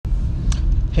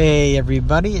Hey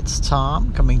everybody, it's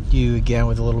Tom coming to you again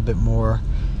with a little bit more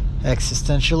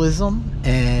existentialism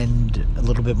and a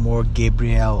little bit more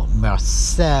Gabriel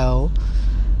Marcel.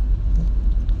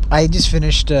 I just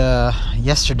finished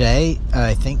yesterday,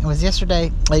 I think it was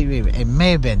yesterday, it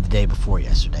may have been the day before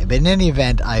yesterday, but in any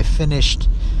event, I finished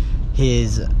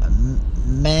his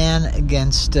Man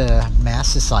Against Mass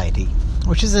Society,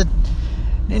 which is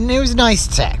and it was a nice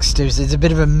text. It's a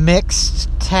bit of a mixed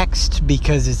text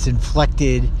because it's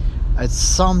inflected at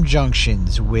some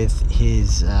junctions with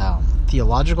his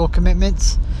theological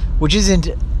commitments, which isn't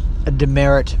a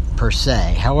demerit per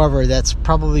se. However, that's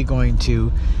probably going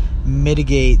to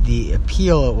mitigate the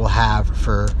appeal it will have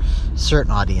for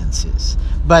certain audiences.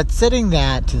 But setting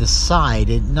that to the side,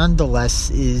 it nonetheless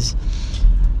is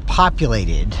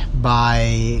populated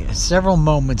by several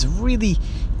moments of really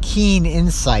keen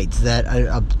insights that I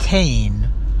obtain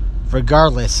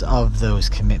regardless of those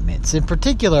commitments. In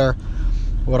particular,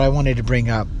 what I wanted to bring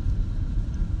up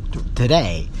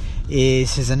today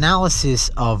is his analysis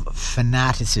of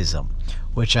fanaticism,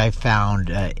 which I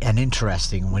found an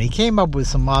interesting when he came up with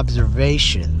some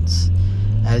observations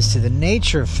as to the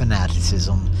nature of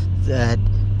fanaticism that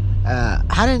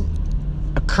hadn't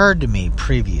occurred to me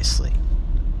previously.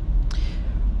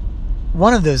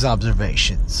 One of those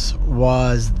observations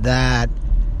was that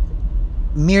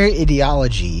mere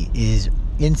ideology is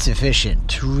insufficient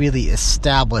to really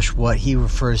establish what he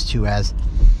refers to as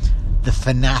the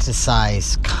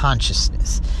fanaticized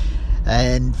consciousness.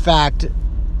 In fact,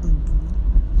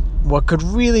 what could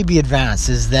really be advanced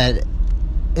is that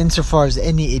insofar as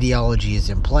any ideology is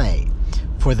in play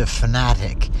for the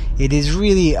fanatic, it is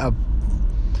really a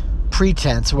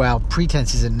pretense. Well,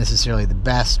 pretense isn't necessarily the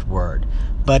best word,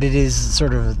 but it is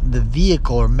sort of the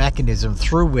vehicle or mechanism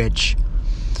through which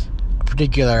a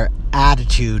particular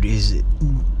attitude is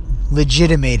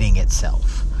legitimating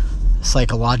itself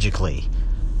psychologically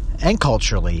and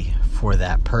culturally for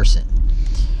that person.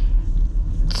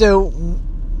 So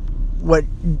what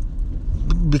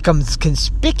becomes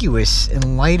conspicuous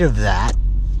in light of that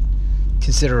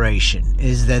consideration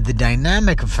is that the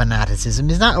dynamic of fanaticism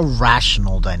is not a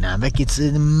rational dynamic, it's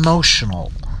an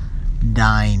emotional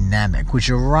dynamic, which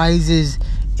arises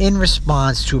in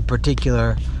response to a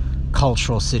particular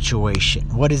cultural situation.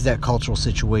 What is that cultural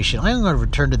situation? I'm going to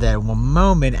return to that in one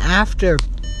moment after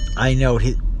I note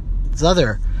his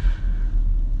other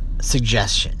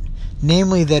suggestion,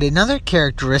 namely that another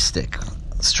characteristic,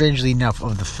 strangely enough,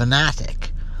 of the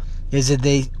fanatic is that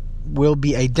they will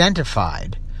be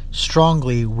identified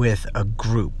strongly with a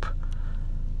group.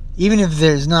 Even if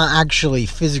there's not actually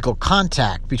physical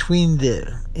contact between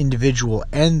the individual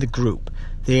and the group,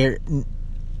 there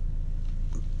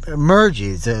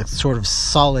emerges a sort of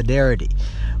solidarity,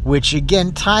 which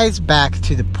again ties back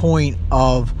to the point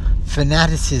of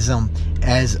fanaticism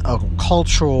as a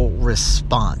cultural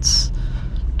response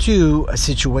to a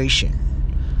situation,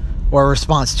 or a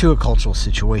response to a cultural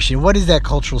situation. What is that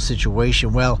cultural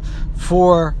situation? Well,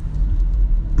 for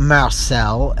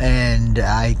Marcel, and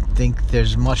I think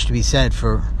there's much to be said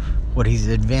for what he's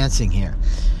advancing here,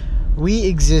 we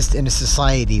exist in a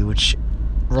society which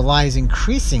relies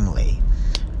increasingly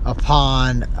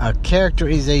upon a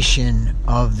characterization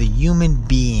of the human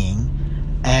being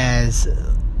as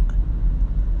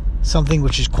something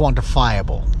which is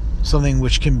quantifiable, something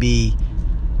which can be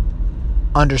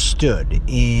understood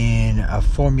in a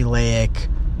formulaic,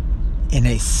 in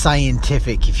a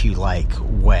scientific, if you like,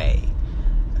 way.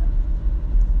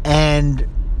 And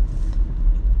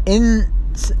in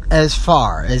as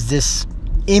far as this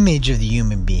image of the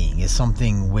human being is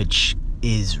something which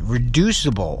is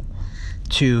reducible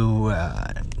to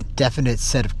a definite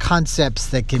set of concepts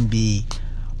that can be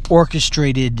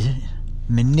orchestrated,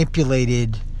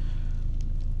 manipulated,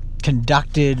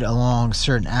 conducted along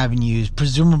certain avenues,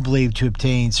 presumably to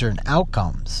obtain certain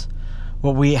outcomes,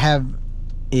 what we have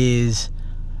is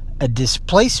a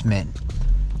displacement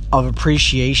of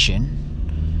appreciation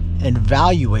and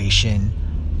valuation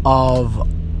of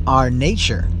our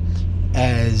nature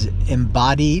as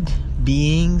embodied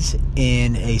beings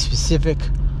in a specific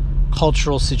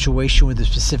cultural situation with a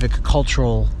specific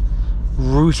cultural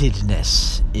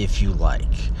rootedness, if you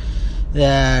like.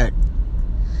 That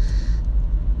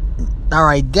our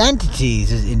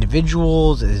identities as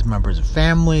individuals, as members of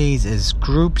families, as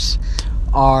groups,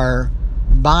 are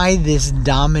by this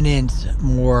dominant,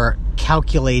 more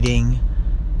calculating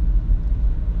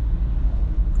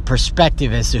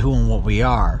perspective as to who and what we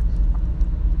are,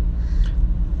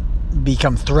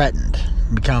 become threatened,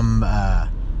 become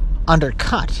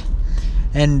undercut.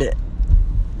 And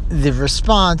the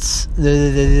response,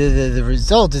 the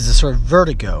result is a sort of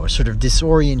vertigo, a sort of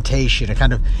disorientation, a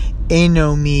kind of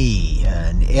anomie,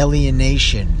 an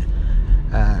alienation.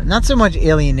 Not so much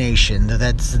alienation, though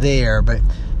that's there, but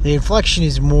the inflection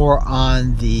is more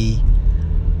on the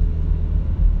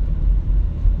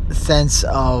sense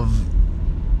of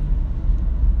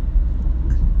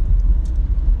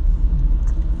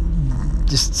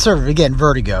just sort of, again,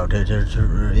 vertigo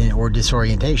or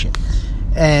disorientation.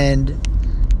 And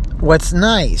what's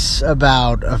nice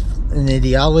about an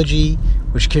ideology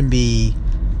which can be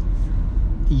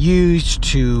used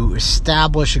to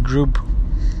establish a group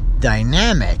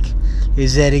dynamic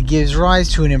is that it gives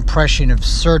rise to an impression of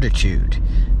certitude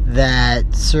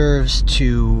that serves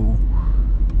to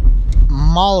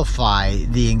mollify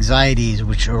the anxieties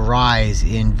which arise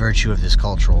in virtue of this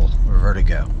cultural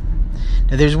vertigo.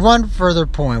 Now, there's one further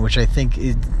point which I think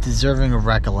is deserving of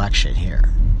recollection here.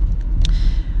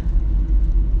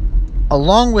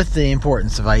 Along with the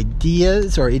importance of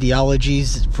ideas or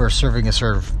ideologies for serving a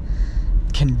sort of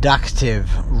conductive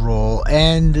role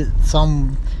and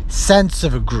some sense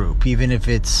of a group, even if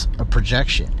it's a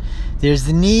projection, there's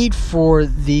the need for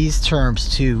these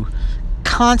terms to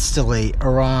constellate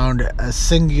around a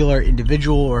singular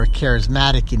individual or a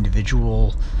charismatic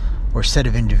individual or set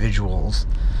of individuals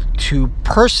to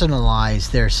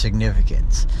personalize their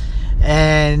significance.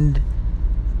 And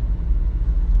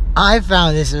I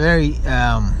found this a very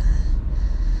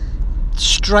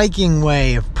striking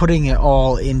way of putting it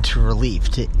all into relief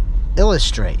to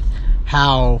illustrate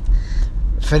how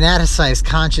fanaticized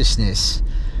consciousness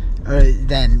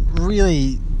then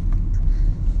really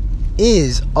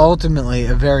is ultimately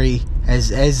a very,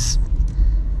 as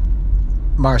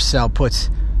Marcel puts,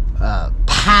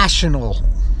 passional,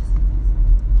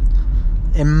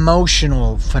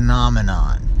 emotional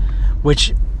phenomenon,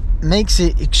 which makes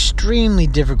it extremely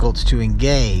difficult to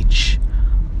engage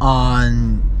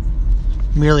on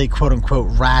merely quote-unquote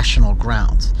rational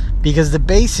grounds, because the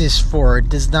basis for it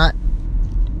does not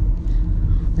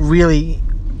really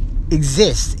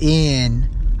exist in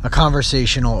a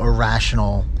conversational or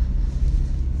rational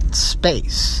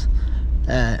space.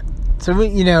 So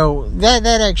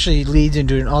that actually leads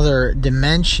into another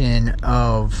dimension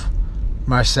of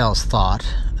Marcel's thought,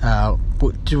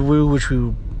 to which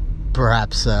we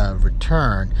perhaps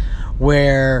return,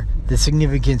 where the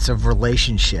significance of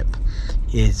relationship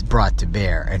is brought to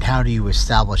bear, and how do you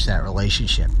establish that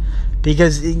relationship?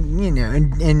 Because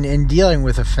in dealing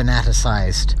with a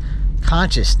fanaticized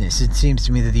consciousness, it seems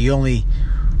to me that the only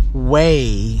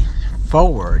way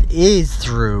forward is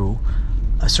through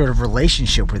a sort of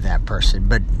relationship with that person,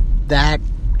 but that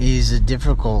is a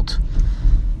difficult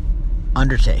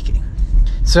undertaking.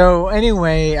 So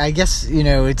anyway, I guess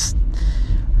it's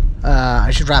I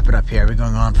should wrap it up here. We're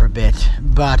going on for a bit,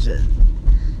 but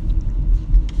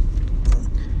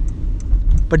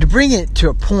to bring it to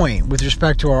a point with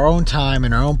respect to our own time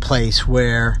and our own place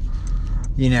where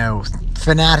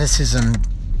fanaticism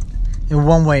in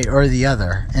one way or the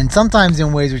other, and sometimes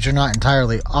in ways which are not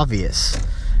entirely obvious,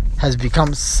 has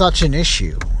become such an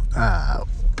issue. I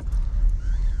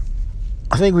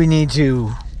think we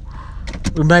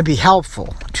might be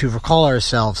helpful to recall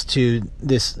ourselves to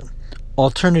this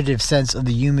alternative sense of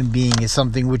the human being as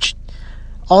something which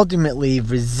ultimately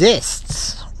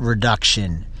resists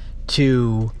reduction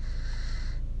to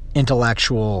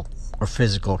intellectual or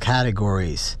physical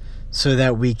categories, so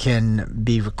that we can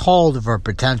be recalled of our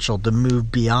potential to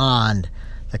move beyond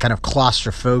the kind of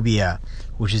claustrophobia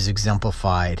which is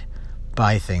exemplified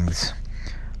by things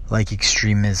like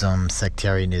extremism,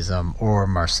 sectarianism, or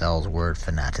Marcel's word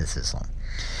fanaticism.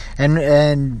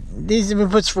 And he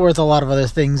puts forth a lot of other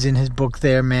things in his book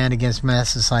there, Man Against Mass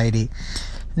Society.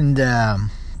 And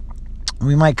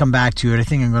we might come back to it. I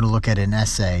think I'm going to look at an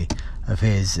essay of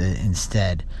his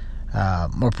instead.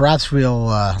 Or perhaps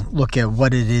we'll look at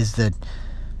what it is that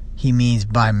he means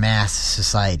by mass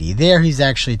society. There he's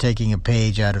actually taking a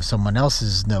page out of someone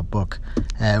else's notebook,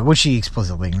 which he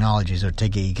explicitly acknowledges,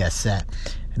 Ortega Gasset,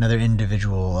 another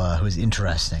individual who's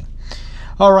interesting.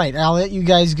 All right, I'll let you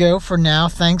guys go for now.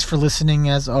 Thanks for listening.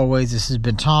 As always, this has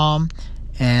been Tom,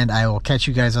 and I will catch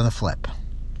you guys on the flip.